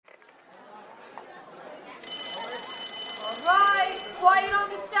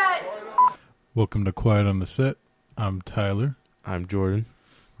Welcome to Quiet on the Set. I'm Tyler, I'm Jordan.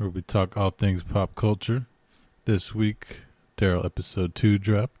 where we talk all things pop culture. This week, Daryl episode 2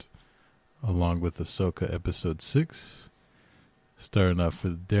 dropped, along with Ahsoka episode 6. Starting off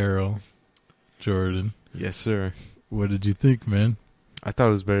with Daryl, Jordan. Yes, sir. What did you think, man? I thought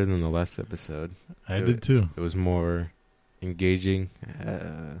it was better than the last episode. I did too. It was more engaging.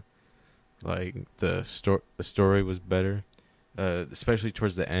 Like the story was better, especially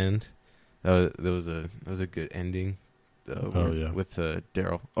towards the end. There was a good ending. With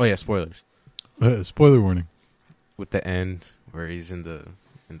Daryl. Oh yeah, spoilers. Spoiler warning. With the end where he's in the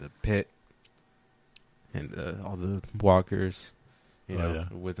pit and all the walkers,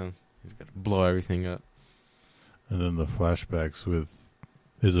 with him. He's got to blow everything up. And then the flashbacks with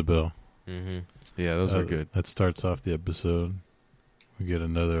Isabel. Mm-hmm. Yeah, those were good. That starts off the episode. We get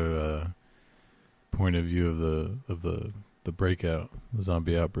another point of view of the breakout, the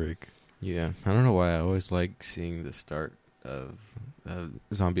zombie outbreak. Yeah, I don't know why I always like seeing the start of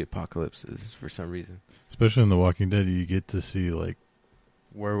zombie apocalypses for some reason. Especially in The Walking Dead, you get to see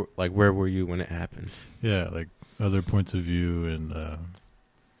where were you when it happened? Yeah, like other points of view, and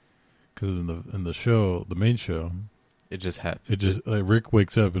because in the show, the main show, it just happened. It just Rick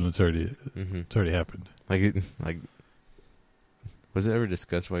wakes up and it's already happened. Like was it ever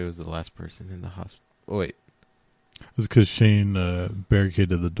discussed why he was the last person in the hospital? Oh wait, it was because Shane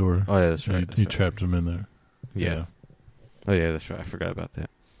barricaded the door. Oh yeah, that's right. He trapped him in there. Yeah. Oh yeah, that's right. I forgot about that.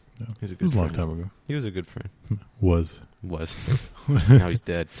 Yeah. He's a good it was friend. A long time ago. He was a good friend. Was. Now he's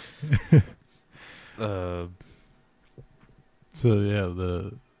dead. So yeah,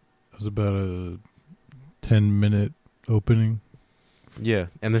 it was about a 10-minute opening. Yeah,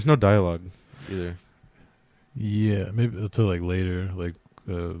 and there's no dialogue either. Yeah, maybe until later,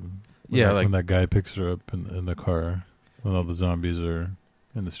 when that guy picks her up in the car when all the zombies are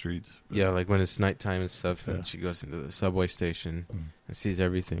in the streets. But yeah, like when it's nighttime and stuff, and she goes into the subway station and sees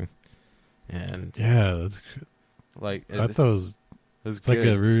everything. And yeah, that's like I thought it was good. Like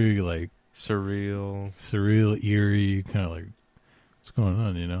a really surreal, eerie kind of what's going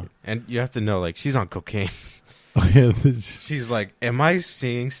on, you know? And you have to know, she's on cocaine. Oh yeah, she's like, am I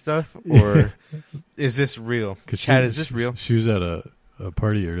seeing stuff or is this real? Chad, is this real? She was at a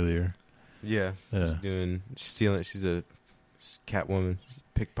party earlier. Yeah. She's stealing. She's a Catwoman,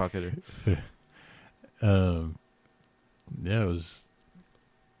 pickpocketer. Yeah, it was.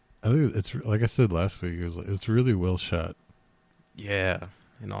 I think it's like I said last week. It's really well shot. Yeah,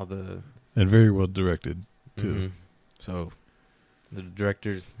 and very well directed too. Mm-hmm. So the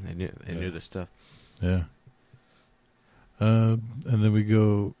directors they knew their stuff. Yeah. And then we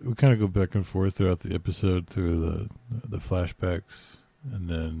kind of go back and forth throughout the episode through the flashbacks and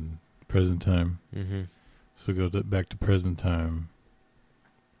then present time. Mm-hmm. So we go back to present time.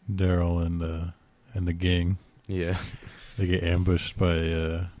 Daryl and the gang. Yeah. They get ambushed by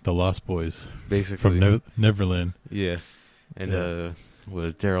the Lost Boys. Basically. From Neverland. Yeah. And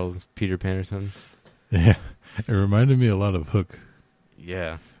was Daryl's Peter Pan or something? Yeah. It reminded me a lot of Hook.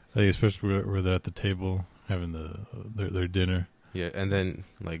 Yeah. Especially where they're at the table having their dinner. Yeah, and then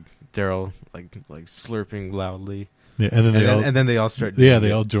Daryl like slurping loudly. Yeah, and then they all start. Yeah,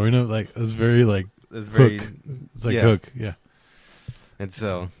 they all join up. It's very it's very. Hook. It's like Hook. Yeah. And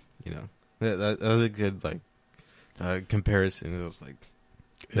so that was a good comparison. It was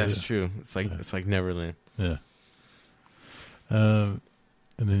that's true. It's like Neverland. Yeah. And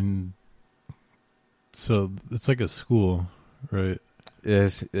then so it's like a school, right?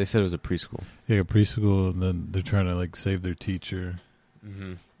 Yes, they said it was a preschool. Yeah, a preschool, and then they're trying to save their teacher.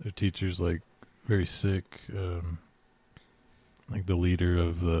 Mm-hmm. Their teacher's very sick. The leader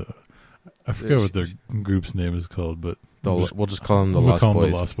of the, I forget what their group's name is called, but we'll just call them the Lost Boys.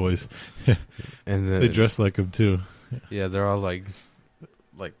 The Lost Boys. And they dress like them too. Yeah, they're all like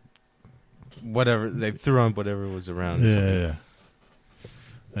whatever they threw on whatever was around. Yeah.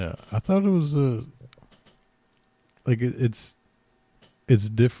 I thought it was it's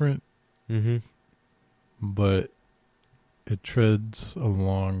different, but it treads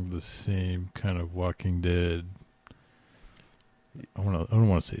along the same kind of Walking Dead. I don't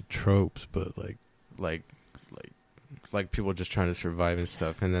want to say tropes, but like people just trying to survive and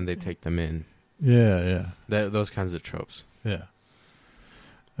stuff, and then they take them in. Yeah. Those kinds of tropes. Yeah.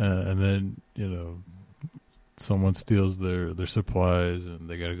 And then someone steals their supplies, and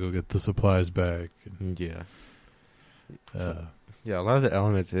they got to go get the supplies back. Yeah. Yeah, a lot of the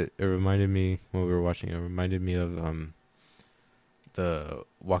elements it reminded me when we were watching. It reminded me of the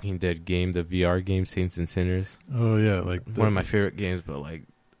Walking Dead game, the VR game, Saints and Sinners. Oh yeah, one of my favorite games. But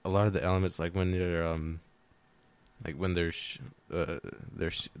a lot of the elements, when they're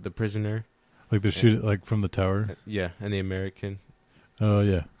there's the prisoner. Like they're shooting like from the tower. Yeah, and the American. Oh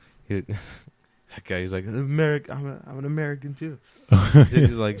yeah. That guy, he's like, I'm an American too.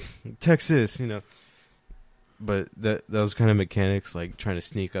 He's like, Texas, you know. But those kind of mechanics, like trying to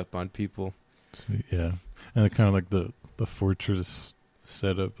sneak up on people. Yeah, and kind of like the fortress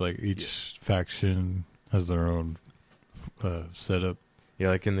setup. Like each faction has their own setup. Yeah,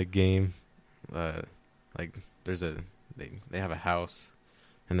 like in the game, like there's they have a house,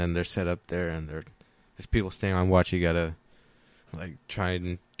 and then they're set up there, and there's people staying on watch. You gotta like try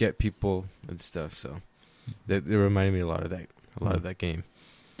and get people and stuff. So they reminded me a lot of that game.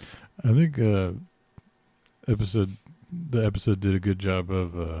 I think the episode did a good job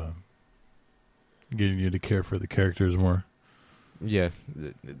of getting you to care for the characters more. Yeah,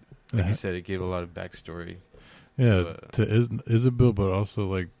 like you said, it gave a lot of backstory. Yeah, to Isabel, but also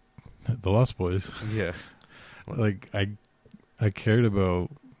like the Lost Boys. Yeah, like I cared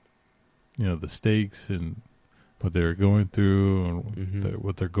about the stakes and what they were going through and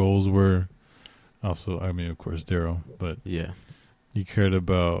what their goals were. Also, I mean, of course, Daryl, but yeah, you cared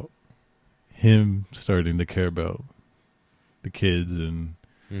about him starting to care about the kids and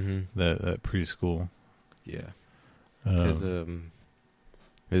that preschool. Yeah, because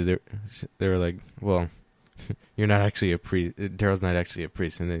they were like, well, you're not actually a priest. Daryl's not actually a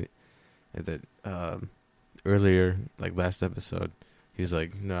priest, and that earlier, like last episode, he's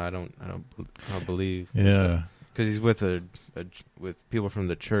like, no, I don't believe. Yeah, because he's with with people from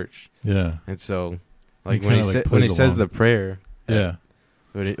the church. Yeah, and so like when he says the prayer. Yeah.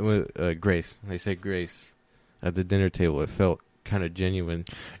 Grace. They say grace at the dinner table. It felt kind of genuine.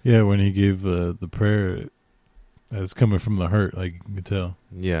 Yeah, when he gave the prayer, it's coming from the heart, like you could tell.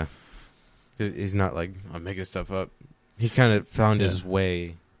 Yeah. He's not like, I'm making stuff up. He kind of found his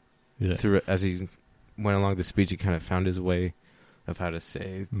way through it. As he went along the speech, he kind of found his way of how to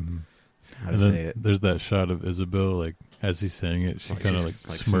say say it. There's that shot of Isabel, like, as he's saying it, she kind of like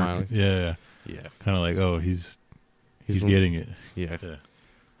smiling. Yeah. Kind of like, oh, he's getting it. Yeah.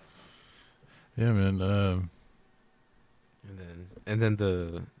 Yeah, man. And then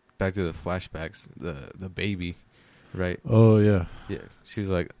the back to the flashbacks, the baby, right? Oh yeah. Yeah. She was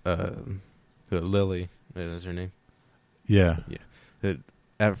like Lily, is her name. Yeah. Yeah.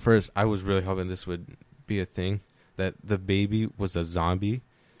 At first I was really hoping this would be a thing, that the baby was a zombie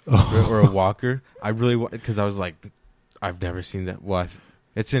or a walker. I really because I was like, I've never seen that. Well,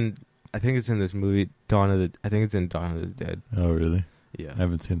 I think it's in this movie Dawn of the Dead. Oh really? Yeah. I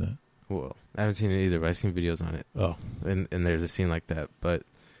haven't seen that. Well, I haven't seen it either, but I've seen videos on it. Oh. And there's a scene like that, but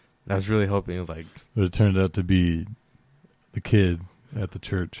I was really hoping like... But it turned out to be the kid at the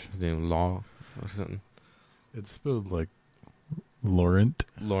church. His name Law or something. It's spelled like Laurent.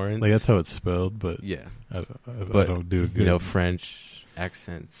 Lawrence. Like that's how it's spelled, but yeah. I don't do a good... French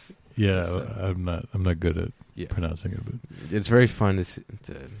accents. Yeah, so. I'm not good at pronouncing it, but... It's very fun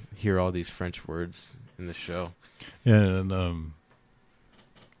to hear all these French words in the show. Yeah, and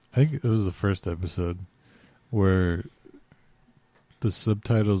I think it was the first episode where the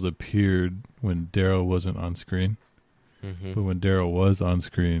subtitles appeared when Daryl wasn't on screen. Mm-hmm. But when Daryl was on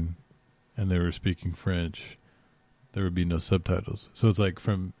screen and they were speaking French, there would be no subtitles. So it's like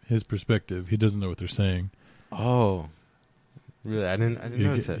from his perspective, he doesn't know what they're saying. Oh, really? I didn't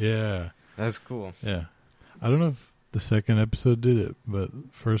notice that. Yeah. That's cool. Yeah. I don't know if the second episode did it, but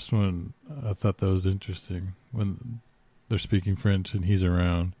first one, I thought that was interesting. When they're speaking French and he's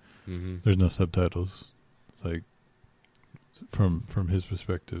around, there's no subtitles. It's like, from his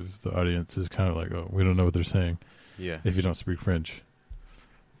perspective, the audience is kind of like, oh, we don't know what they're saying. Yeah. If you don't speak French.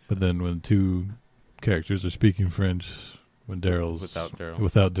 But then when two characters are speaking French, when Daryl's...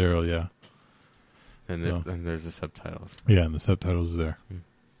 Without Daryl, yeah. And there's the subtitles. Yeah, and the subtitles are there.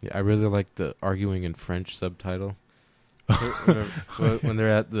 Yeah, I really like the arguing in French subtitle. when they're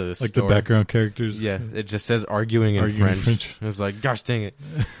at the store. Like the background characters? Yeah, it just says arguing in French. It's like, gosh dang it.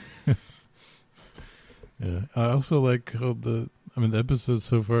 Yeah, I also like how the episodes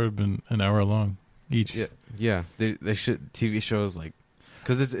so far have been an hour long each. Yeah. They should TV shows like,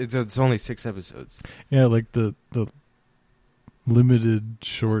 because it's only 6 episodes. Yeah, like the limited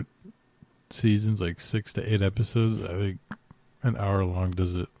short seasons, like 6 to 8 episodes. I think an hour long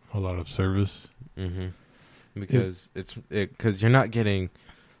does it a lot of service. Mm-hmm. Because because you're not getting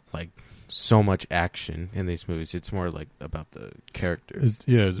like so much action in these movies. It's more like about the characters.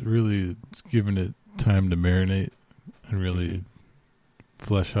 It's giving it time to marinate and really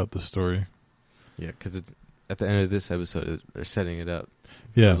flesh out the story. Yeah, because it's at the end of this episode, they're setting it up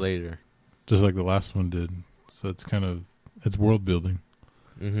for later. Just like the last one did. So it's world building.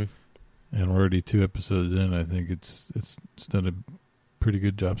 Mm-hmm. And we're already 2 episodes in. I think it's done a pretty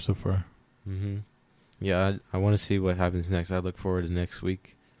good job so far. Mm-hmm. Yeah, I want to see what happens next. I look forward to next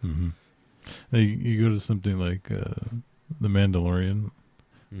week. Mm-hmm. Now you go to something like The Mandalorian.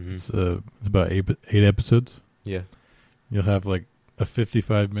 Mm-hmm. It's about eight episodes. Yeah. You'll have like a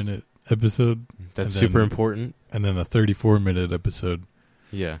 55-minute episode. That's and super then, important. And then a 34-minute episode.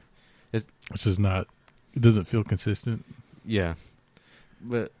 Yeah. It's just not... It doesn't feel consistent. Yeah.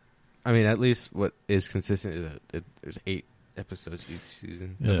 But, I mean, at least what is consistent is that there's 8 episodes each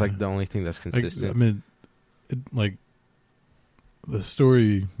season. That's like the only thing that's consistent. I mean, the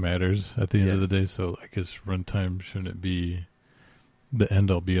story matters at the end of the day, so I guess runtime shouldn't be the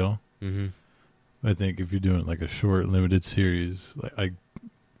end-all be-all. Mm-hmm. I think if you're doing like a short, limited series, like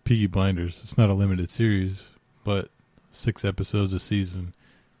Peaky Blinders, it's not a limited series, but 6 episodes a season.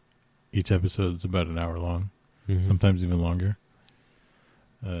 Each episode is about an hour long, sometimes even longer.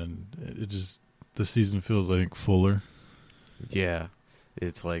 And it just, the season feels, I think, fuller. Yeah.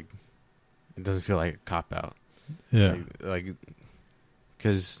 It's like, it doesn't feel like a cop-out. Yeah. Like,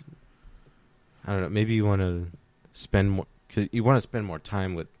 because, I don't know, maybe you want to spend more, because you want to spend more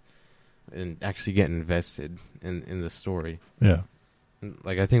time with, and actually get invested in the story. Yeah.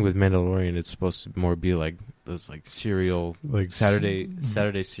 Like, I think with Mandalorian, it's supposed to more be like those like serial, like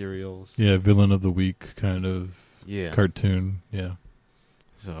Saturday serials. Yeah, villain of the week kind of cartoon. Yeah.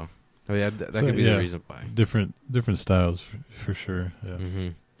 So, that could be the reason why. Different styles for sure. Yeah. Mm-hmm.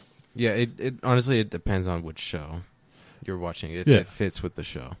 Yeah. It honestly, it depends on which show you're watching. It fits with the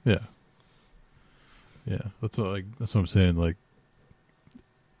show. Yeah. Yeah. That's what I'm saying. Like,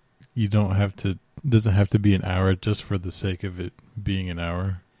 you don't have to. It doesn't have to be an hour just for the sake of it being an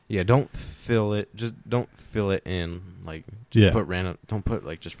hour. Yeah, don't fill it in. Like, just don't put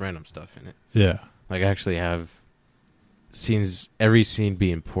like just random stuff in it. Yeah. Like, actually have every scene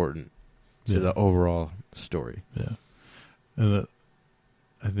be important to the overall story. Yeah. And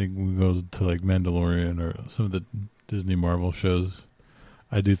I think when we go to like Mandalorian or some of the Disney Marvel shows,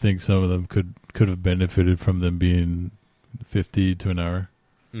 I do think some of them could have benefited from them being 50 to an hour.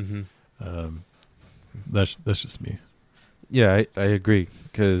 Mm-hmm. That's just me. Yeah, I agree,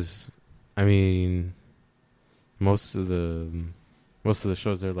 because I mean, most of the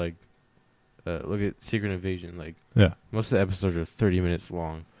shows, they're like, look at Secret Invasion. Like, most of the episodes are 30 minutes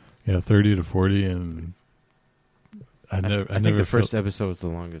long. Yeah, 30 to 40, and I think the first episode was the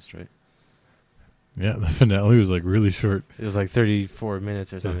longest, right? Yeah, the finale was like really short. It was like 34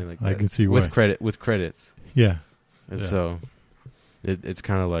 minutes or something like that. I can see why. With credits. Yeah, and so it's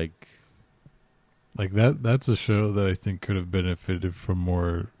kind of like that. That's a show that I think could have benefited from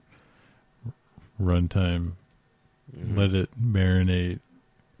more runtime. Mm-hmm. Let it marinate.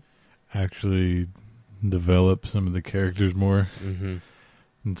 Actually develop some of the characters more. Mm-hmm.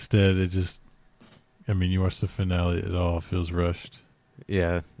 Instead, it just, I mean, you watch the finale, it all feels rushed.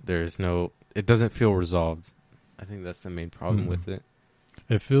 Yeah, it doesn't feel resolved. I think that's the main problem with it.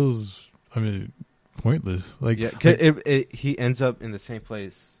 It feels, I mean, pointless. Like, he ends up in the same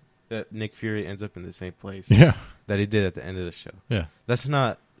place. Nick Fury ends up in the same place. Yeah. That he did at the end of the show. Yeah. That's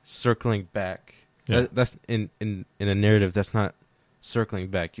not circling back. Yeah. That's in a narrative. That's not circling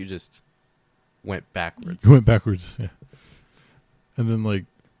back. You just went backwards. You went backwards. Yeah. And then like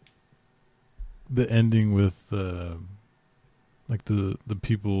the ending with like the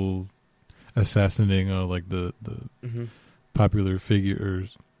people assassinating like the popular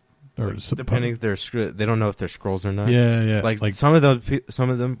figures, or depending if they're they don't know if they're scrolls or not. Yeah. Like some of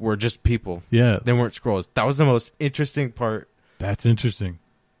them were just people. Yeah. They weren't scrolls. That was the most interesting part. That's interesting.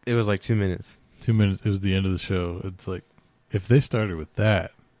 It was like 2 minutes. 2 minutes. It was the end of the show. It's like, if they started with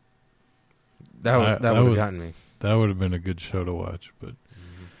that would have gotten me. That would have been a good show to watch. But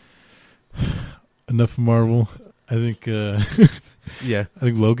enough of Marvel. I think. Yeah. I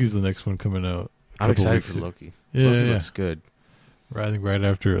think Loki's the next one coming out. I'm excited for Loki. Yeah, Loki looks good. I think right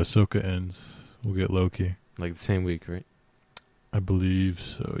after Ahsoka ends, we'll get Loki. Like the same week, right? I believe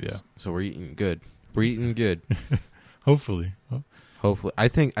so. Yeah. So we're eating good. Hopefully. Hopefully, I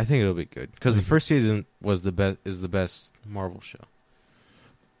think it'll be good, because the first season was the best Marvel show.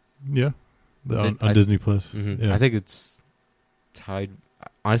 Yeah, on Disney Plus. Mm-hmm. Yeah. I think it's tied.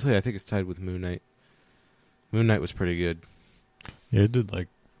 Honestly, I think it's tied with Moon Knight. Moon Knight was pretty good. Yeah, it did like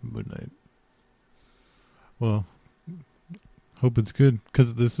Moon Knight. Well, hope it's good,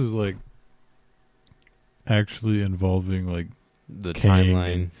 because this is like actually involving like the Kang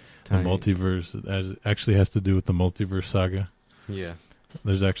timeline, the multiverse. It actually has to do with the multiverse saga. Yeah.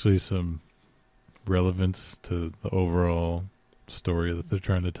 There's actually some relevance to the overall story that they're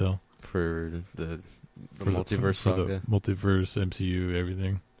trying to tell. For the multiverse saga. For the multiverse, MCU,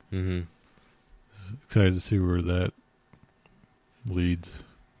 everything. Mm-hmm. Excited to see where that leads.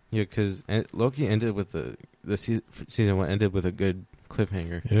 Yeah, because Loki ended with season 1 ended with a good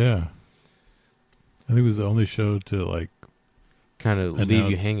cliffhanger. Yeah. I think it was the only show to like kind of leave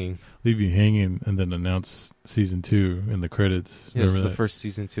you hanging. Leave you hanging and then announce season 2 in the credits. Yeah, it's the first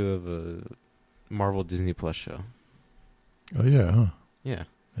season 2 of a Marvel Disney Plus show. Oh, yeah, huh? Yeah.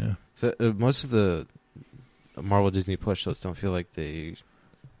 Yeah. So most of the Marvel Disney Plus shows don't feel like they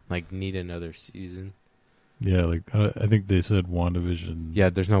like need another season. Yeah, like I think they said WandaVision. Yeah,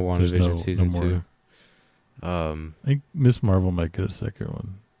 there's no WandaVision season 2. I think Miss Marvel might get a second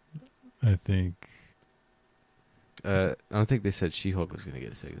one. I think. I don't think they said She-Hulk was going to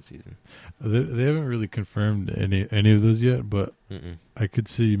get a second season. They haven't really confirmed any of those yet, but I could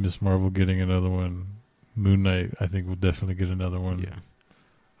see Miss Marvel getting another one. Moon Knight, I think, will definitely get another one. Yeah.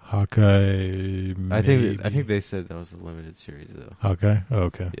 Hawkeye, maybe. I think they said that was a limited series though. Hawkeye, oh,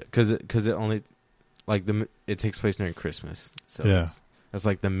 okay. Yeah, because it only like it takes place during Christmas, so yeah, that's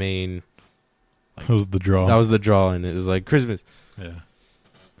like the main. Like, that was the draw. That was the draw, and it was like Christmas. Yeah.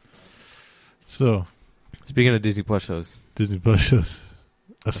 So. Speaking of Disney Plus shows,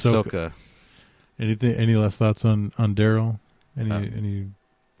 Ahsoka. Any last thoughts on Daryl? Any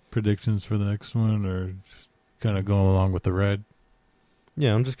predictions for the next one, or just kind of going along with the ride?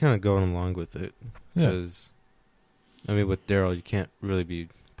 Yeah, I'm just kind of going along with it. Yeah. Because, I mean, with Daryl, you can't really be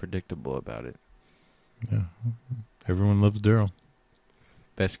predictable about it. Yeah. Everyone loves Daryl.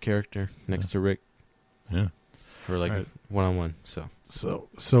 Best character next to Rick. Yeah. For like one-on-one. So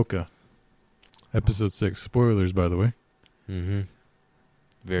Ahsoka. Episode 6. Spoilers, by the way. Mm-hmm.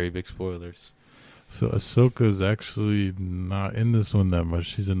 Very big spoilers. So Ahsoka's actually not in this one that much.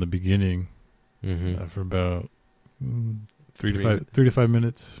 She's in the beginning for about 3 to 5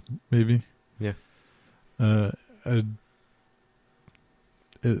 minutes, maybe. Yeah. I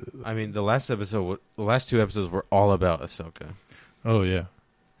mean, the last 2 episodes were all about Ahsoka. Oh, yeah.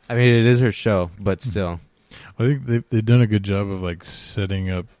 I mean, it is her show, but still. I think they've done a good job of like setting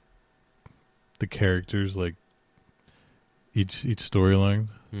up the characters, like each storyline.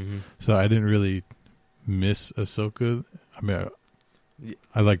 Mm-hmm. So I didn't really miss Ahsoka. I mean,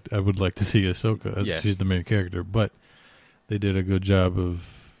 I would like to see Ahsoka. Yeah. She's the main character, but they did a good job of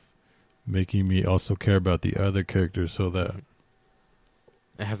making me also care about the other characters, so that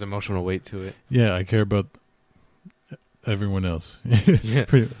it has emotional weight to it. Yeah, I care about everyone else. Yeah.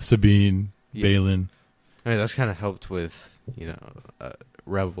 Sabine, yeah. Balin. I mean, that's kind of helped with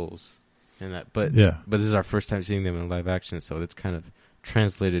Rebels and that, but yeah. But this is our first time seeing them in live action, so it's kind of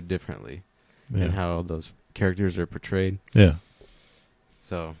translated differently in how those characters are portrayed. Yeah.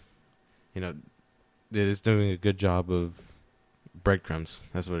 So, it is doing a good job of breadcrumbs.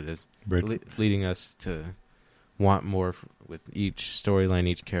 That's what it is. Leading us to want more with each storyline,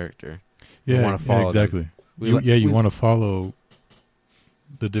 each character. Yeah, want to follow exactly. You want to follow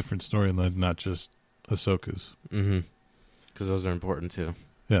the different storylines, not just Ahsoka's. Mm-hmm. Because those are important too.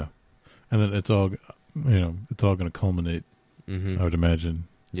 Yeah. And then it's all going to culminate, I would imagine,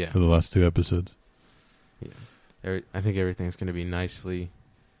 for the last 2 episodes. Yeah. I think everything's going to be nicely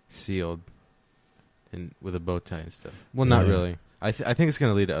sealed and with a bow tie and stuff. Well, not really. I think it's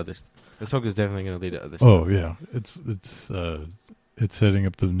going to lead to others. Ahsoka's definitely going to lead to other stuff. Oh, yeah. It's setting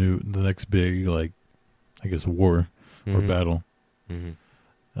up the next big, like, I guess, war or battle.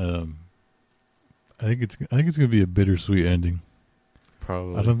 Mm-hmm. I think it's going to be a bittersweet ending.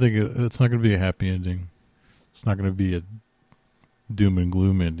 Probably. I don't think it's not going to be a happy ending. It's not going to be a doom and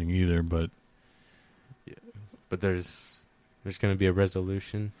gloom ending either, but there's going to be a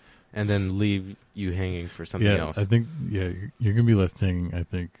resolution and then leave you hanging for something else. I think you're going to be left hanging, I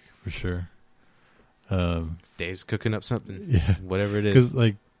think, for sure. Dave's cooking up something. Yeah. Whatever it is. Because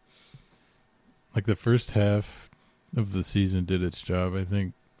like the first half of the season did its job, I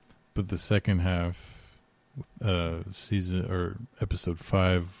think, but the second half season or episode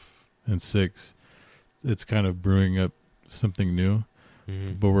 5 and 6, it's kind of brewing up something new.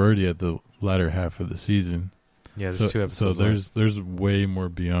 Mm-hmm. But we're already at the latter half of the season. Yeah, there's 2 episodes. So there's way more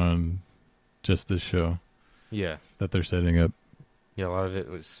beyond just this show. Yeah. That they're setting up. Yeah, a lot of it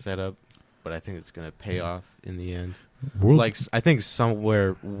was set up, but I think it's going to pay off in the end. I think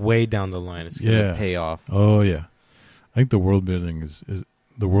somewhere way down the line it's going to pay off. Oh yeah. I think the world building is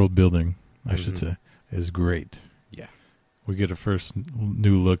the world building, I should say, is great. Yeah. We get a first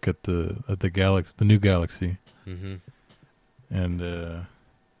new look at the galaxy, the new galaxy. Mm-hmm. And what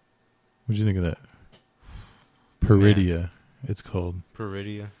do you think of that? Peridia, it's called.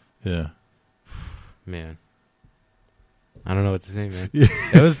 Peridia? Yeah. Man. I don't know what to say, man. Yeah.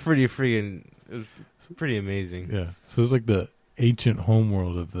 It was pretty amazing. Yeah. So it's like the ancient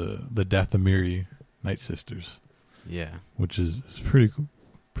homeworld of the Dathomiri Night Sisters. Yeah. Which is pretty cool.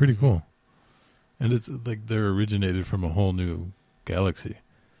 pretty cool. And it's like they're originated from a whole new galaxy.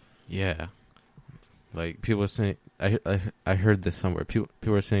 Yeah. Like, people are saying, I heard this somewhere. People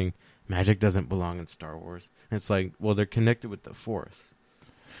are saying magic doesn't belong in Star Wars. And it's like, well, they're connected with the Force.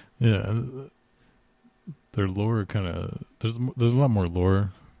 Yeah, their lore kind of there's a lot more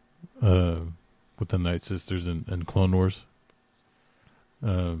lore with the Night Sisters and Clone Wars.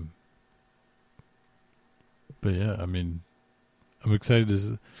 But yeah, I mean, I'm excited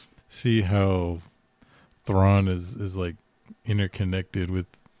to see how Thrawn is like interconnected with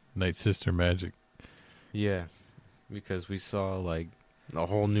Night Sister magic. Yeah, because we saw like a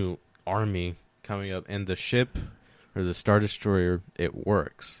whole new army coming up, and the ship or the Star Destroyer, it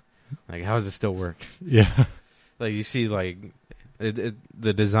works. Like, how does it still work? Yeah, Like, you see, like the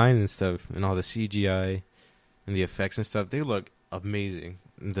design and stuff, and all the CGI and the effects and stuff, they look amazing.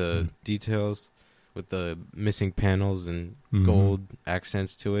 The details with the missing panels and gold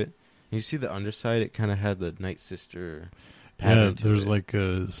accents to it. And you see the underside; it kind of had the Night Sister pattern. yeah. There's like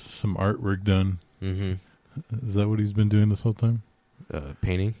some artwork done. Mm-hmm. Is that what he's been doing this whole time?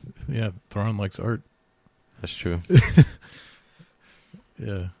 Painting. Yeah, Thrawn likes art. That's true.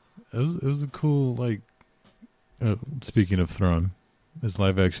 Yeah, it was a cool, like. Speaking of Thrawn, his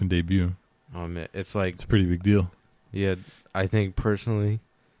live action debut. Oh man, it's like, It's a pretty big deal. yeah. I think personally,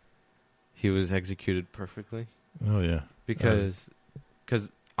 he was executed perfectly Oh yeah, because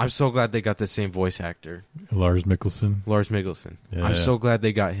I'm so glad they got the same voice actor, Lars Mikkelsen. Lars Mikkelsen. Yeah, I'm yeah. so glad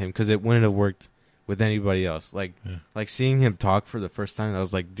they got him because it wouldn't have worked with anybody else. Like, Yeah. like seeing him talk for the first time, I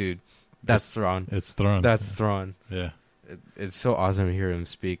was like, dude, that's Thrawn. It's Thrawn. That's Thrawn. Yeah, It's so awesome to hear him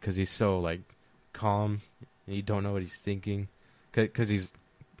speak because he's so like calm and you don't know what he's thinking because he's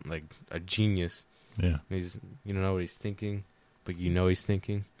like a genius. yeah. You don't know what he's thinking, but you know he's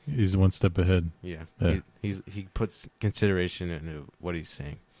thinking. He's one step ahead. Yeah, Yeah. He puts consideration into what he's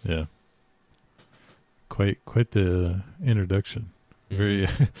saying. Yeah. Quite the introduction. Very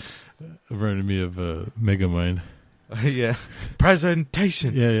reminded me of Megamind. Yeah,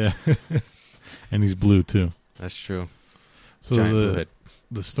 presentation. Yeah, yeah. And he's blue too. That's true. So Giant blue head.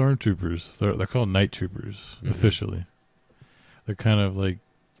 the stormtroopers, they're called night troopers Mhm. officially. They're kind of like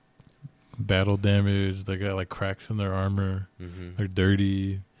battle damaged. They got like cracks in their armor. Mm-hmm. They're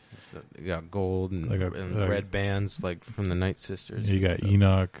dirty. They got gold and, Like red bands like from the Night Sisters. You and got stuff.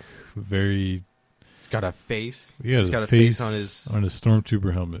 Enoch, very. He's got a face. He has He's got a a face face on his. on his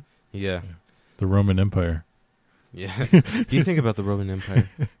stormtrooper helmet. Yeah. The Roman Empire. Yeah. Do you think about the Roman Empire?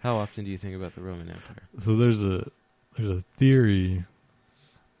 How often do you think about the Roman Empire? So there's a theory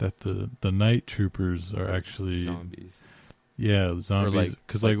that the night troopers are actually zombies. Yeah, Or zombies. like,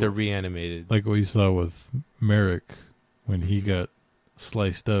 Because like they're reanimated. like what you saw with Merrick when he Mhm. got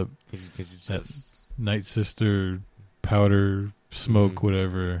sliced up. He's that- just Night Sister powder smoke Mhm.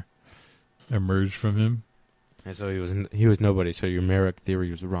 whatever emerged from him. and so he was nobody. So your Merrick theory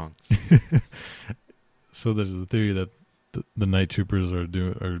was wrong. So there's the theory that the night troopers are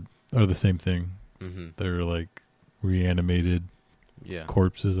the same thing. Mm-hmm. They're like reanimated Yeah.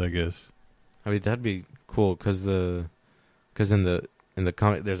 corpses, I guess. I mean, that'd be cool because in the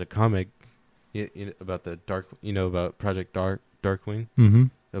comic there's a comic about the about Project Darkwing Mm-hmm.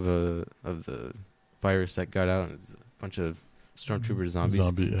 of the virus that got out and it's a bunch of stormtrooper zombies.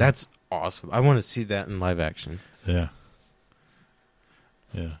 Yeah. That's awesome. I want to see that in live action. Yeah.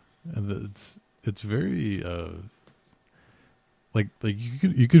 Yeah. And it's very like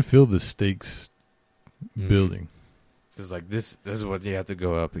you could feel the stakes building. Because like this is what you have to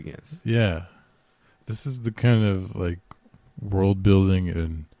go up against. Yeah. This is the kind of like world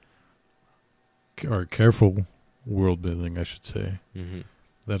building or careful world building, I should say, Mm-hmm.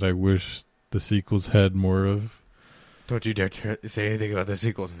 that I wish the sequels had more of. Don't you dare say anything about the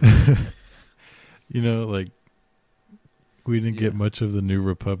sequels. Like we didn't get Yeah. much of the New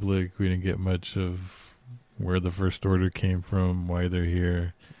Republic. We didn't get much of where the First Order came from, why they're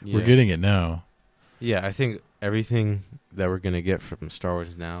here. Yeah. We're getting it now. Yeah, I think everything that we're going to get from Star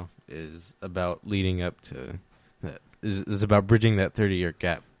Wars now is about leading up to is about bridging that 30-year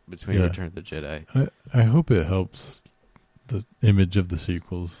gap between Yeah. Return of the Jedi. I hope it helps the image of the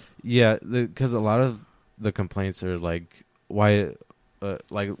sequels. Yeah, because a lot of the complaints are like, why,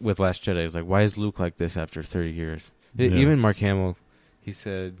 like with Last Jedi, is like, why is Luke like this after 30 years? Yeah. Even Mark Hamill, he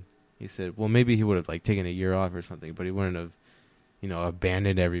said, well, maybe he would have like taken a year off or something, but he wouldn't have,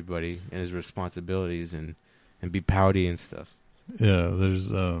 abandoned everybody and his responsibilities and be pouty and stuff. Yeah,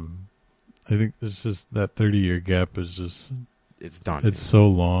 there's I think it's just that 30-year gap is just It's daunting. it's so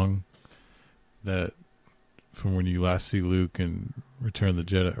long that from when you last see Luke and Return of the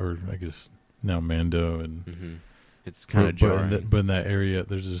Jedi, or I guess now Mando, and Mm-hmm. it's kind of jarring. But in that area,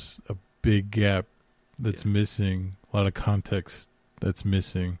 there's just a big gap that's missing. A lot of context that's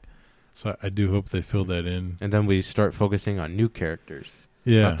missing. So I do hope they fill that in. And then we start focusing on new characters,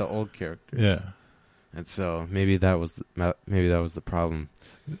 not the old characters. Yeah. And so maybe that was the problem.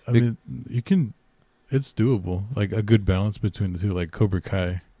 I mean, it's doable. Like a good balance between the two. Like Cobra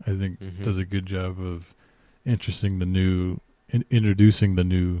Kai, I think does a good job of introducing the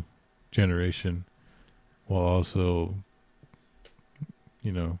new generation, while also,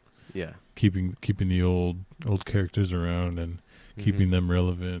 keeping the old characters around and keeping them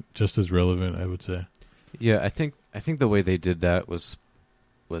relevant, just as relevant, I would say. Yeah, I think the way they did that was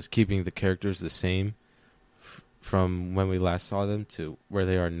keeping the characters the same from when we last saw them to where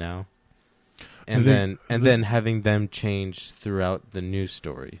they are now, and then having them change throughout the new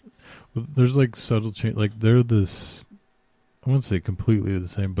story. There's like subtle change. Like they're this, I wouldn't say completely the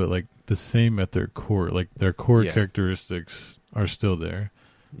same, but like the same at their core. Like their core characteristics are still there.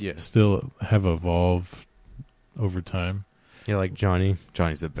 Yeah, still have evolved over time. Yeah, like Johnny's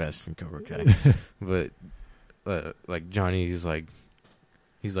the best in Cobra Kai, but like Johnny, he's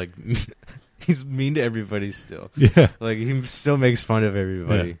mean to everybody still. Yeah, like he still makes fun of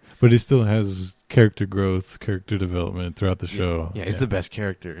everybody, but he still has character growth, character development throughout the show. Yeah, he's the best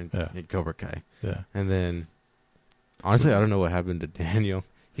character in Cobra Kai. Yeah, and then honestly, I don't know what happened to Daniel.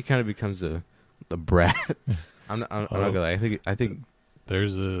 He kind of becomes the brat. I'm not gonna lie. I think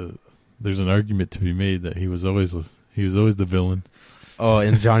there's an argument to be made that he was always the villain. Oh,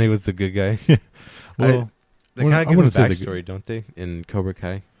 and Johnny was the good guy. Well, they kind of give him a backstory, don't they? In Cobra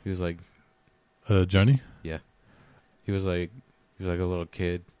Kai, he was like, Johnny. Yeah, he was like a little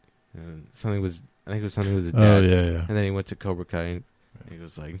kid. And I think it was something with his dad. Oh yeah. And then he went to Cobra Kai, and he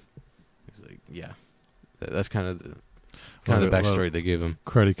was like, yeah, that's kind of the backstory they gave him.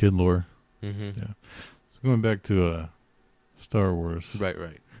 Karate Kid lore. Mm-hmm. Yeah. So going back to Star Wars. Right.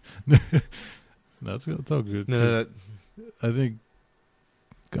 That's all good. No. I think.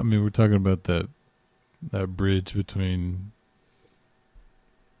 I mean, we're talking about that bridge between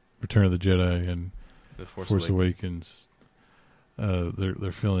Return of the Jedi and the Force Awakens.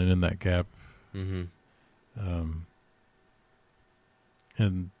 They're filling in that gap. Mm-hmm.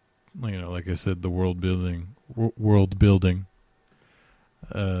 And like I said, the world building.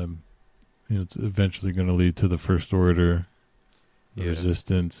 It's eventually going to lead to the First Order, the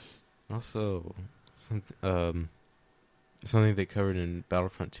Resistance. Also, something they covered in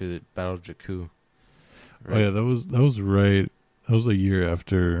Battlefront 2, the Battle of Jakku. Right? Oh yeah, that was right. That was a year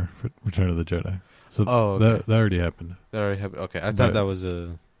after Return of the Jedi. So that already happened. Okay, I thought that was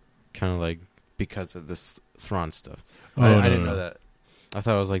a kind of like because of this Thrawn stuff. I didn't know that. I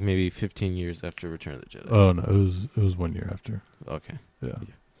thought it was like maybe 15 years after Return of the Jedi. Oh no, it was 1 year after. Okay. Yeah.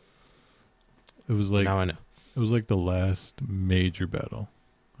 It was like now I know. It was like the last major battle,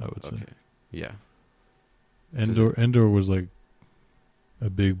 I would say. Okay. Yeah. Endor was like a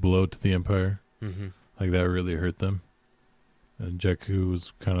big blow to the Empire. Mm-hmm. Like that really hurt them. And Jakku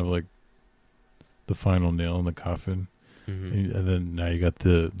was kind of like the final nail in the coffin. Mm-hmm. And then now you got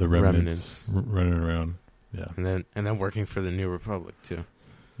the remnants running around. Yeah. And then working for the New Republic too.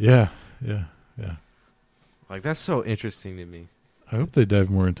 Yeah. Like that's so interesting to me. I hope they dive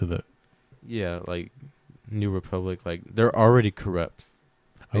more into that. Yeah, like New Republic, like they're already corrupt.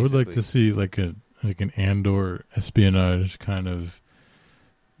 Basically. I would like to see like an Andor espionage kind of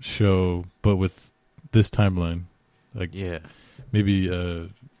show, but with this timeline. Like maybe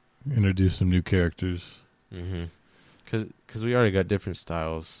introduce some new characters. Mm-hmm. Because we already got different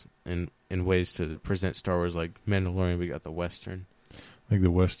styles and ways to present Star Wars. Like Mandalorian, we got the Western. Like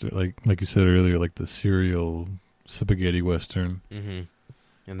the Western, like you said earlier, like the serial spaghetti Western. Mm-hmm.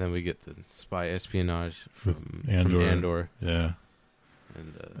 And then we get the spy espionage from Andor. Yeah.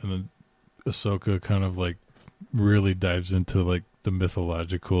 And then Ahsoka kind of like really dives into like the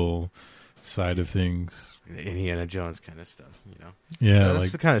mythological side of things. The Indiana Jones kind of stuff, Yeah.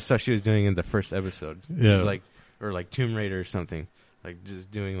 That's the kind of stuff she was doing in the first episode. Yeah. Or like Tomb Raider or something. Like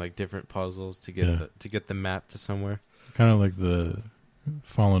just doing like different puzzles to get the map to somewhere. Kind of like the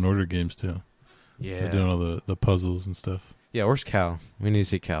Fallen Order games too. Yeah. They're doing all the puzzles and stuff. Yeah, where's Cal? We need to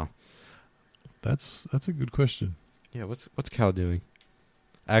see Cal. That's a good question. Yeah, what's Cal doing?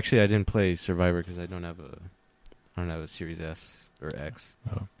 Actually, I didn't play Survivor because I don't have a Series S or X,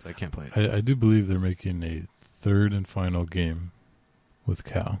 so I can't play it. I do believe they're making a third and final game with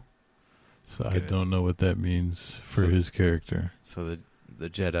Cal, so good. I don't know what that means for his character. So the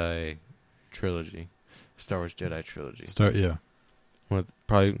Jedi trilogy, Star Wars Jedi trilogy.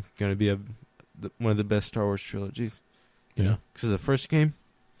 Probably going to be one of the best Star Wars trilogies. Yeah. Because the first game,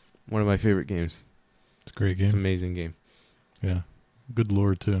 one of my favorite games. It's a great game. It's an amazing game. Yeah. Good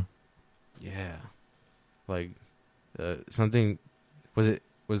lore, too. Yeah. Like, something...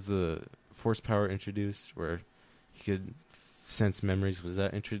 Was the force power introduced where you could sense memories? Was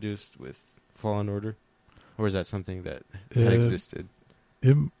that introduced with Fallen Order? Or is that something that had existed?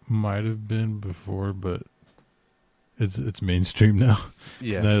 It might have been before, but it's mainstream now.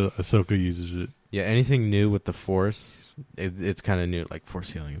 Yeah. Now Ahsoka uses it. Yeah, anything new with the Force, it's kind of new, like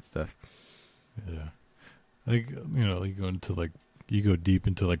Force healing and stuff. Yeah. Like, you go into, like, you go deep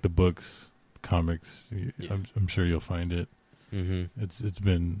into, like, the books, comics. Yeah. I'm sure you'll find it. Mm-hmm. It's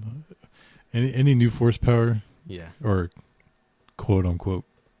been any new force power, Yeah. or quote unquote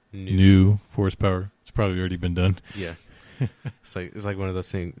new force power. It's probably already been done. Yeah. It's like one of those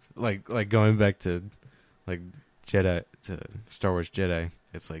things, like going back to like Jedi, to Star Wars Jedi.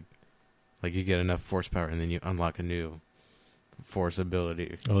 It's like you get enough force power and then you unlock a new force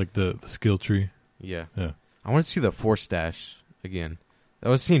ability. Or like the skill tree. Yeah. Yeah. I want to see the Force Dash again. That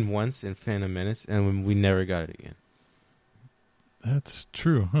was seen once in Phantom Menace, and we never got it again. That's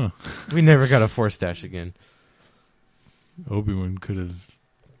true, huh? We never got a Force Dash again. Obi-Wan could have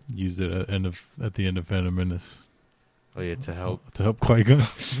used it at the end of Phantom Menace. Oh yeah, to help Qui-Gon.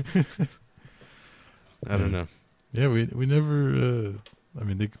 I don't know. Yeah, we never. I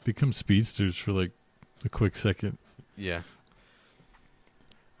mean, they could become speedsters for like a quick second. Yeah.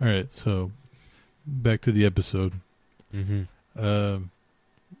 All right, so back to the episode. Mm-hmm.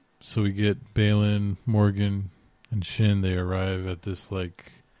 So we get Baylan, Morgan, and Shin. They arrive at this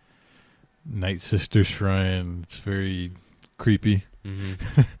like Night Sister shrine. It's very creepy.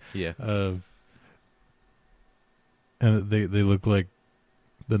 Mm-hmm. Yeah. And they look like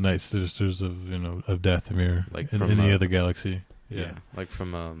the Night Sisters of Dathomir, like in any other galaxy. Yeah. Like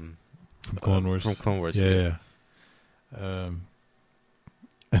from Clone Wars. From Clone Wars. Yeah. And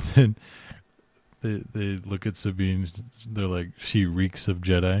then they look at Sabine. They're like, she reeks of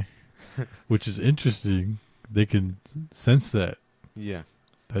Jedi, which is interesting. They can sense that. Yeah.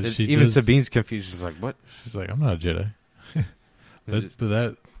 That she even does. Sabine's confused. She's like, "What?" She's like, "I'm not a Jedi."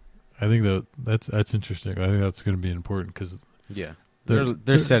 I think that's interesting. I think that's going to be important because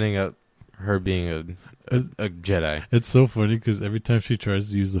they're setting up her being a Jedi. It's so funny because every time she tries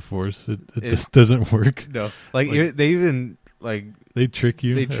to use the Force, it just doesn't work. No, like they even like they trick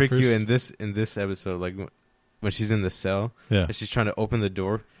you. They trick you in this episode, like when she's in the cell. Yeah, and she's trying to open the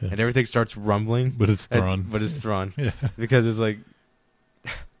door, and everything starts rumbling. But it's Thrawn. Yeah, because it's like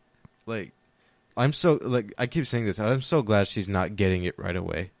I'm so I keep saying this. I'm so glad she's not getting it right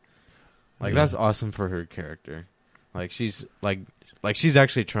away. Like that's awesome for her character. Like she's she's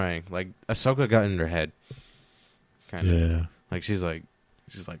actually trying. Like Ahsoka got in her head. Kind of. Yeah. Like she's like,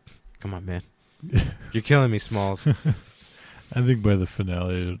 come on, man, you're killing me, Smalls. I think by the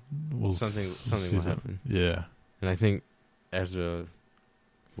finale, something will happen. Yeah. And I think Ezra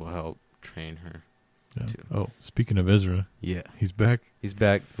will help train her. Yeah. Too. Oh, speaking of Ezra, yeah, he's back. He's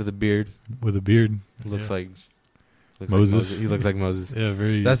back with a beard. Looks like Moses. He looks like Moses. Yeah,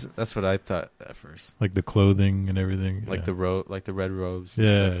 very. That's what I thought at first. Like the clothing and everything. Like the red robes. Yeah,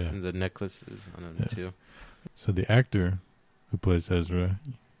 and stuff, and the necklaces on him too. So the actor who plays Ezra,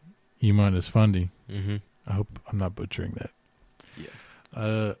 Iman Esfandi. Mm-hmm. I hope I'm not butchering that.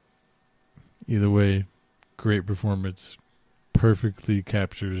 Yeah. Either way, great performance. Perfectly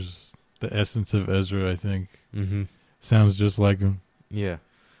captures the essence of Ezra, I think. Mm-hmm. Sounds just like him. Yeah.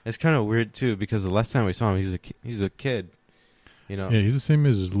 It's kind of weird, too, because the last time we saw him, he was a kid. Yeah, he's the same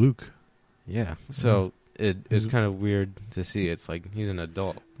age as Luke. Yeah. So it's kind of weird to see. It's like he's an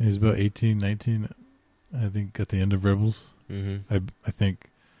adult. He's about 18, 19, I think, at the end of Rebels. Mm-hmm. I think.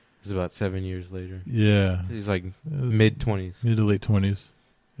 It's about 7 years later. Yeah. He's like mid-20s. Mid to late 20s.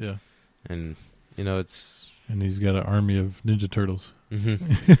 Yeah. And, it's... And he's got an army of Ninja Turtles.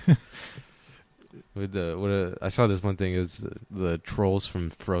 Mm-hmm. I saw this one thing is the trolls from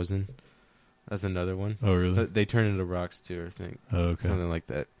Frozen. That's another one. Oh, really? But they turn into rocks too, I think. Oh, okay. Something like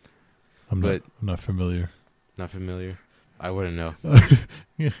that. I'm not familiar. Not familiar. I wouldn't know.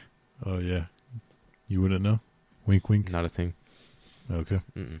 Yeah. Oh, yeah. You wouldn't know? Wink, wink. Not a thing. Okay.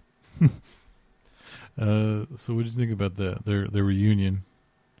 Mm-mm. So what did you think about their reunion?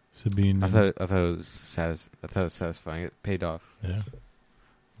 Sabine. I thought it was satisfying. It paid off. Yeah.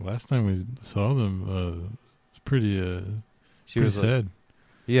 Last time we saw them, it was pretty sad.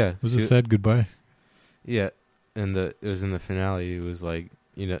 Yeah. It was a sad goodbye. Yeah. And it was in the finale. It was like,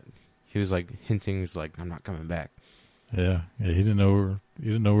 he was like hinting, he's like, I'm not coming back. Yeah. Yeah. He didn't know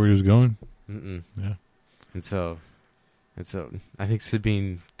where he was going. Mm-mm. Yeah. And so I think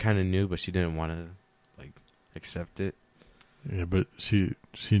Sabine kind of knew, but she didn't want to accept it. Yeah, but she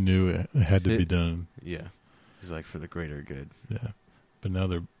knew it had to be done. Yeah. He's like, for the greater good. Yeah. But now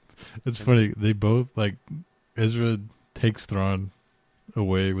it's funny, they both, like, Ezra takes Thrawn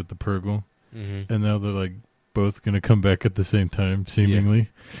away with the Purgle, and now they're, like, both going to come back at the same time, seemingly.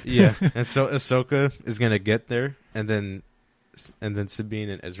 Yeah. And so Ahsoka is going to get there, and then Sabine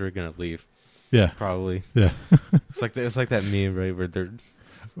and Ezra are going to leave. Yeah. Probably. Yeah. It's like that meme, right, where they're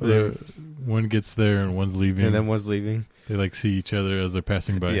one gets there and one's leaving. And then one's leaving. They, like, see each other as they're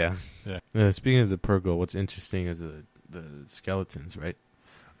passing by. Yeah. Speaking of the Purgle, what's interesting is the skeletons, right?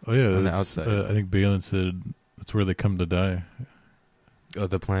 Oh, yeah. On the outside. I think Balin said that's where they come to die. Oh,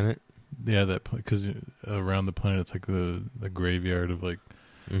 the planet? Yeah, because around the planet it's like the graveyard of, like,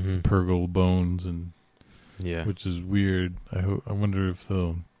 Purgle bones, and which is weird. I wonder if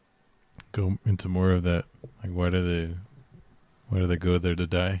they'll go into more of that. Like, why do they go there to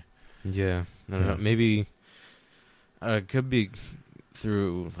die? Yeah, I don't know. Maybe it could be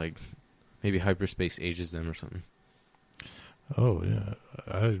through, like, maybe hyperspace ages them or something. Oh yeah,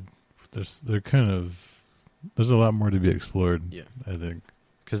 there's a lot more to be explored. Yeah, I think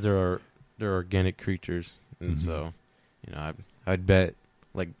because they're organic creatures, and so I'd bet,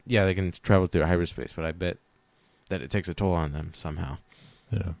 like, yeah, they can travel through hyperspace, but I bet that it takes a toll on them somehow.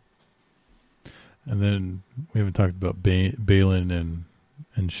 Yeah. And then we haven't talked about Balin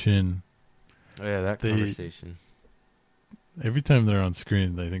and Shin. Oh yeah, that conversation. Every time they're on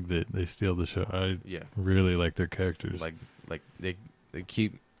screen, I think they steal the show. I really like their characters. Like they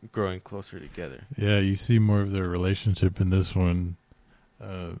keep growing closer together. Yeah, you see more of their relationship in this one.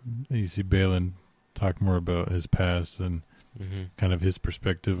 You see Balin talk more about his past and kind of his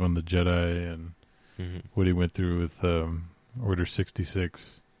perspective on the Jedi and what he went through with Order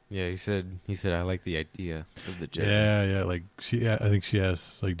 66. Yeah, he said I like the idea of the Jedi. Yeah, like I think she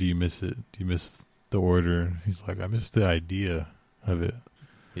asked, like, do you miss it? Do you miss the Order? He's like, I miss the idea of it.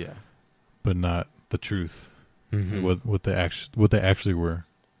 Yeah, but not the truth. What they actually were.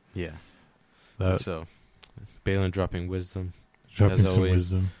 Yeah. So, Balin dropping wisdom. Dropping some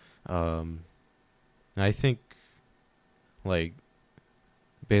wisdom. I think, like,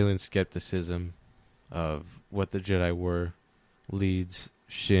 Balin's skepticism of what the Jedi were leads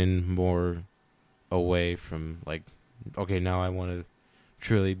Shin more away from, like, okay, now I want to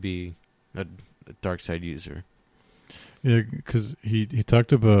truly be a dark side user. Yeah, because he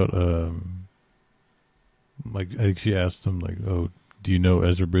talked about, like, I think she asked him, like, oh, do you know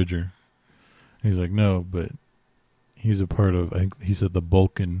Ezra Bridger? And he's like, no, but he's a part of, I think he said, the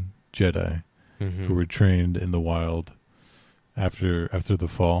Vulcan Jedi who were trained in the wild after the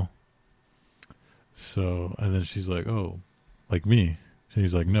fall. So, and then she's like, oh, like me. And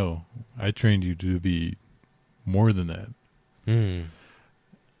he's like, no, I trained you to be more than that.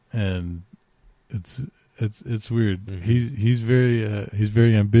 And it's weird. He's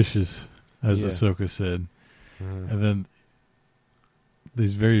very ambitious, as Ahsoka said. And then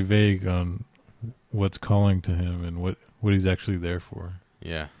he's very vague on what's calling to him and what he's actually there for.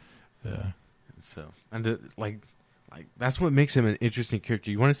 Yeah. So, and like that's what makes him an interesting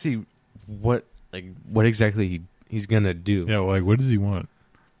character. You want to see what exactly he's gonna do. Yeah, like, what does he want?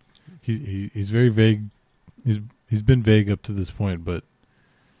 He's very vague. He's been vague up to this point, but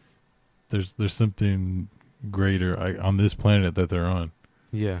there's something greater on this planet that they're on.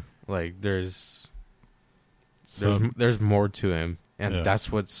 Yeah, like there's more to him, and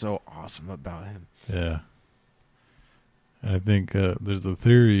that's what's so awesome about him. Yeah. And I think there's a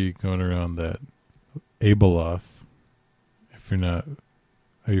theory going around that Abeloth,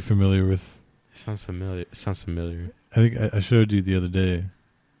 are you familiar with? Sounds familiar. I think I showed you the other day.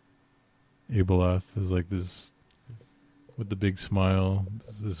 Abeloth is like this with the big smile.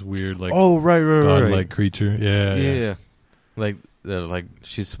 This weird, like, right, godlike creature. Yeah. Like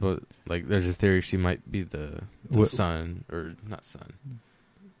she's supposed, like, there's a theory she might be the sun, or not sun.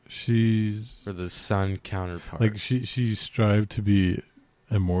 Or the sun counterpart. Like she strived to be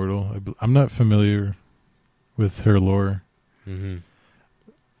immortal. I'm not familiar with her lore.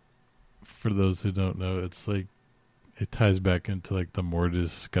 For those who don't know, it's like it ties back into, like, the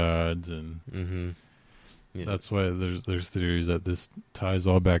Mortis gods, and that's why there's theories that this ties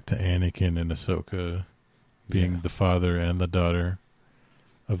all back to Anakin and Ahsoka being the father and the daughter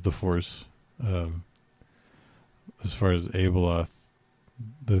of the Force. As far as Abeloth,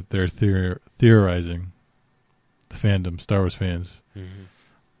 they're theorizing, the fandom, Star Wars fans,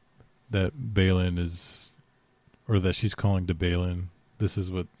 that Balin is, or that she's calling to Balin, this is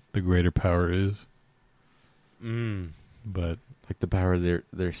what the greater power is. But like the power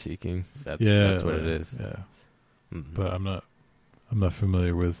they're seeking. That's what it is. Yeah. But I'm not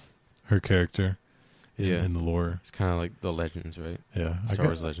familiar with her character in the lore. It's kind of like the legends, right? Yeah. Star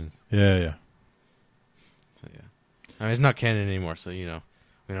Wars legends. Yeah. So yeah, I mean, it's not canon anymore, so we don't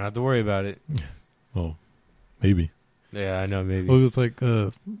have to worry about it. Well, maybe. Yeah, I know, maybe. Well, it was like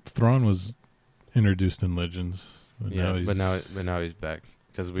Thrawn was introduced in Legends. But Yeah, now but now he's back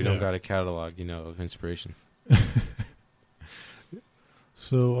because we don't got a catalog, of inspiration.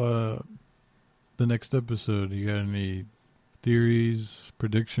 So, the next episode, you got any theories,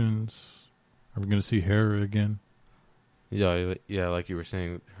 predictions? Are we going to see Hera again? Yeah, like you were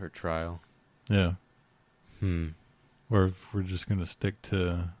saying, her trial. Yeah. Or if we're just going to stick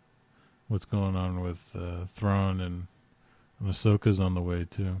to what's going on with Thrawn and Ahsoka's on the way,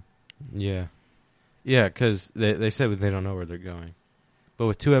 too. Yeah. Yeah, because they said they don't know where they're going. But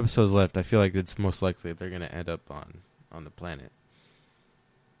with 2 episodes left, I feel like it's most likely they're going to end up on the planet.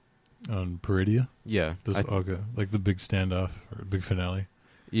 On Peridia? Yeah. Okay, like the big standoff or big finale?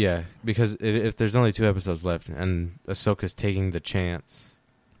 Yeah, because if there's only 2 episodes left and Ahsoka's taking the chance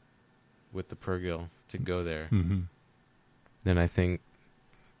with the Purrgil to go there, then I think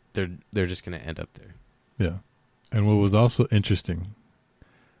they're just going to end up there. Yeah. And what was also interesting,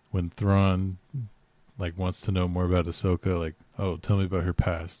 when Thrawn wants to know more about Ahsoka, oh, tell me about her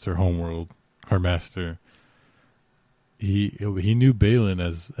past, her homeworld, her master. He knew Balin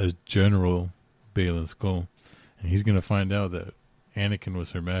as General Balin Skull, and he's gonna find out that Anakin was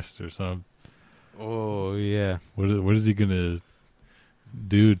her master. So, oh yeah, what is he gonna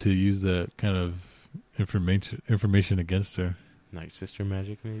do to use that kind of information against her? Night sister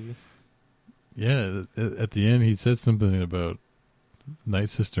magic, maybe. Yeah, at the end he said something about Night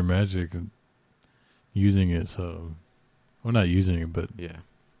sister magic and using it. So, well, not using it, but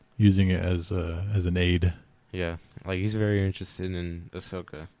using it as an aid. Yeah, he's very interested in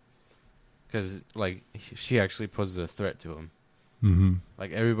Ahsoka because she actually poses a threat to him. Mm-hmm.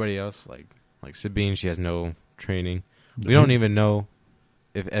 Like everybody else, like Sabine, she has no training. We don't even know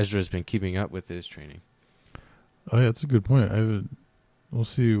if Ezra's been keeping up with his training. Oh yeah, that's a good point. We'll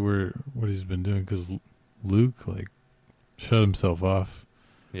see what he's been doing because Luke shut himself off.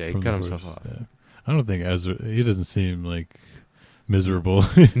 Yeah, he cut himself off. Yeah. I don't think Ezra. He doesn't seem miserable.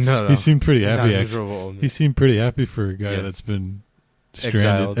 No, he seemed pretty happy. Miserable. He seemed pretty happy for a guy that's been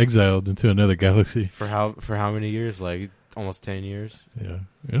stranded, exiled into another galaxy. For how many years? Almost 10 years. Yeah,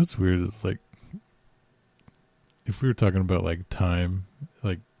 it's weird. It's if we were talking about time,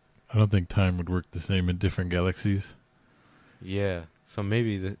 I don't think time would work the same in different galaxies. Yeah, so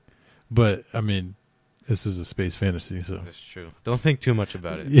maybe But I mean, this is a space fantasy, so that's true. Don't think too much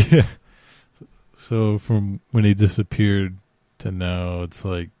about it. Yeah. So from when he disappeared to now, it's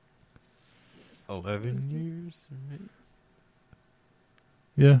 11 years, right?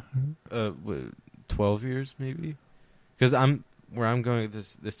 Yeah. 12 years maybe. Because where I'm going.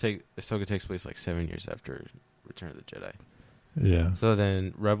 Ahsoka takes place 7 years after Return of the Jedi. Yeah. So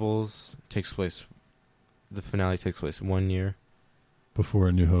then Rebels takes place. The finale takes place 1 year before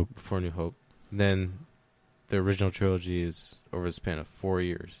A New Hope. Then the original trilogy is over the span of 4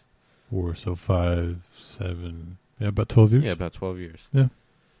 years. 4, so 5, 7. Yeah, about 12 years. Yeah, about 12 years. Yeah. And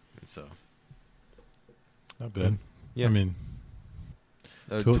so. Not bad. Yeah. I mean,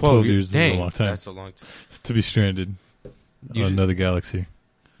 12 years is a long time. That's a long time. To be stranded on another galaxy.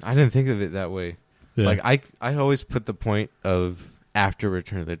 I didn't think of it that way. Yeah. I always put the point of after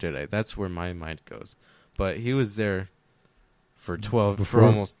Return of the Jedi. That's where my mind goes. But he was there for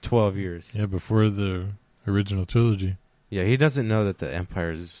almost 12 years. Yeah, before the original trilogy. Yeah, he doesn't know that the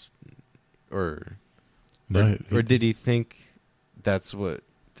Empire is, or did he think that's what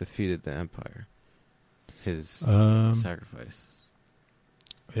defeated the Empire? His sacrifice.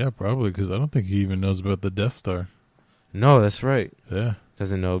 Yeah, probably, because I don't think he even knows about the Death Star. No, that's right. Yeah.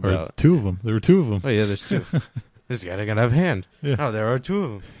 Doesn't know about... Or 2 of them. There were 2 of them. Oh, yeah, there's 2. This guy doesn't have a hand. Yeah. Oh, there are 2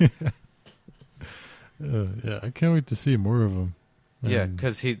 of them. Yeah, I can't wait to see more of them. Yeah,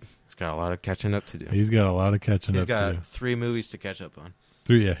 because he's got a lot of catching up to do. He's got a lot of catching up to do. He's got 3 movies to catch up on.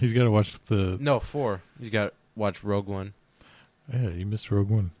 3, yeah. He's got to watch the... No, 4. He's got to watch Rogue One. Yeah, you missed Rogue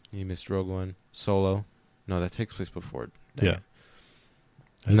One. He missed Rogue One. Solo. No, that takes place before. Yeah.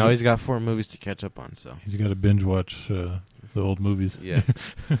 No, he's got 4 movies to catch up on, so. He's got to binge watch the old movies. Yeah.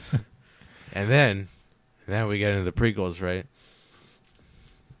 And then we get into the prequels, right?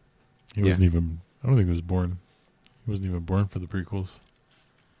 He wasn't even... I don't think he was born. He wasn't even born for the prequels.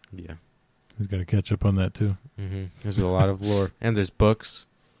 Yeah. He's got to catch up on that, too. Mm-hmm. There's a lot of lore. And there's books.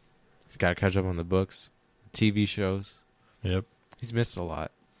 He's got to catch up on the books. TV shows. Yep. He's missed a lot.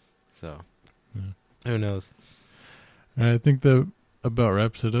 So, yeah. Who knows? And I think that about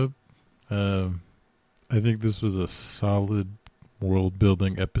wraps it up. I think this was a solid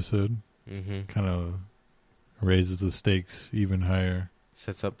world-building episode. Mm-hmm. Kind of raises the stakes even higher.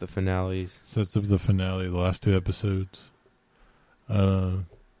 Sets up the finales. Sets up the finale, the last 2 episodes. I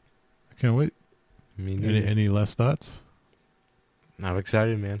can't wait. Any last thoughts? I'm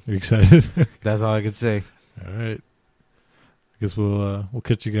excited, man. Are you excited? That's all I could say. All right. I guess we'll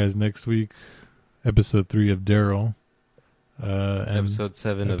catch you guys next week. Episode 3 of Daryl. And episode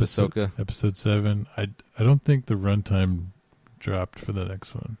 7 of Ahsoka. Episode 7. I don't think the runtime dropped for the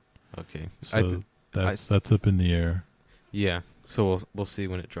next one. Okay. So that's up in the air. Yeah. So we'll see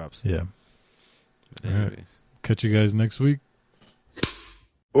when it drops. Yeah. But anyways. Catch you guys next week.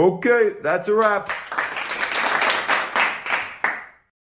 Okay, that's a wrap.